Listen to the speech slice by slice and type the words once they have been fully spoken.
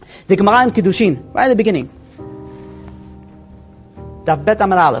The Gemara in Kiddushin, right at the beginning, Daf Bet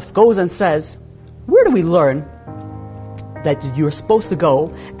Amar Aleph, goes and says, where do we learn that you're supposed to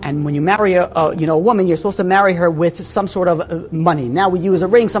go, and when you marry a woman, you're supposed to marry her with some sort of money? Now we use a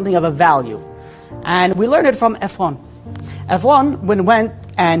ring, something of a value. And we learn it from Ephron. Ephron went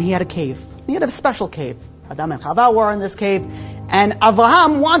and he had a cave. He had a special cave. Adam and Chava were in this cave. And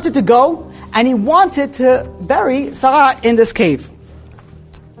Avraham wanted to go, and he wanted to bury Sarah in this cave.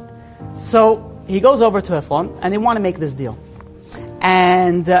 So he goes over to Ephron, and they want to make this deal.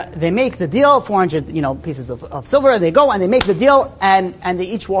 And they make the deal, 400 pieces of silver. They go and they make the deal, and they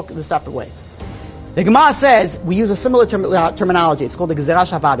each walk the separate way. The Gemara says we use a similar terminology. It's called the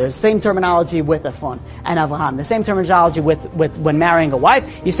Gezerah Shavah. There's the same terminology with Ephron and Avraham. The same terminology with when marrying a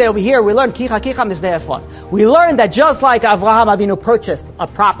wife. You say over here, we learn Kicha Misdei Ephron. We learn that just like Avraham Avinu purchased a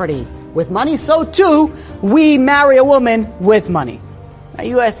property with money, so too we marry a woman with money. Now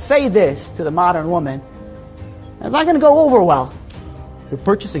you say this to the modern woman, it's not going to go over well. You're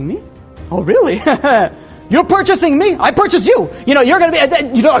purchasing me? Oh, really? You're purchasing me? I purchased you. You're going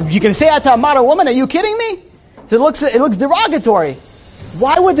to be. You can say that to a modern woman? Are you kidding me? So it looks derogatory.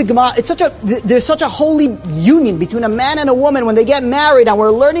 Why would the Gemara? There's such a holy union between a man and a woman when they get married, and we're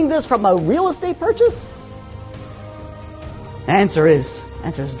learning this from a real estate purchase. Answer is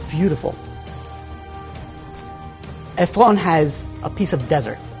beautiful. Ephron has a piece of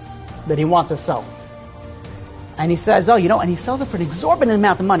desert that he wants to sell. And he says, and he sells it for an exorbitant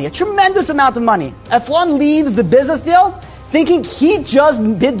amount of money, a tremendous amount of money. Ephron leaves the business deal thinking he just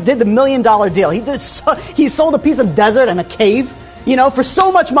did the $1 million deal. He sold a piece of desert and a cave, for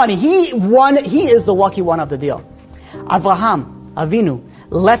so much money. He won. He is the lucky one of the deal. Avraham Avinu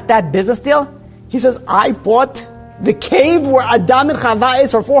left that business deal. He says, I bought the cave where Adam and Chava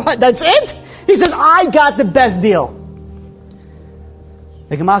is for 400. That's it? He says, I got the best deal.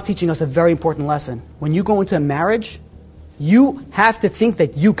 The Gemara is teaching us a very important lesson. When you go into a marriage, you have to think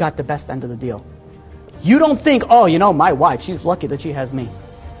that you got the best end of the deal. You don't think, my wife, she's lucky that she has me.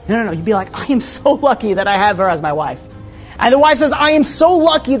 No. You'd be like, I am so lucky that I have her as my wife. And the wife says, I am so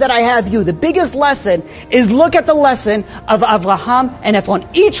lucky that I have you. The biggest lesson is look at the lesson of Avraham and Ephron.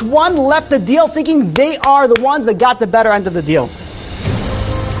 Each one left the deal thinking they are the ones that got the better end of the deal.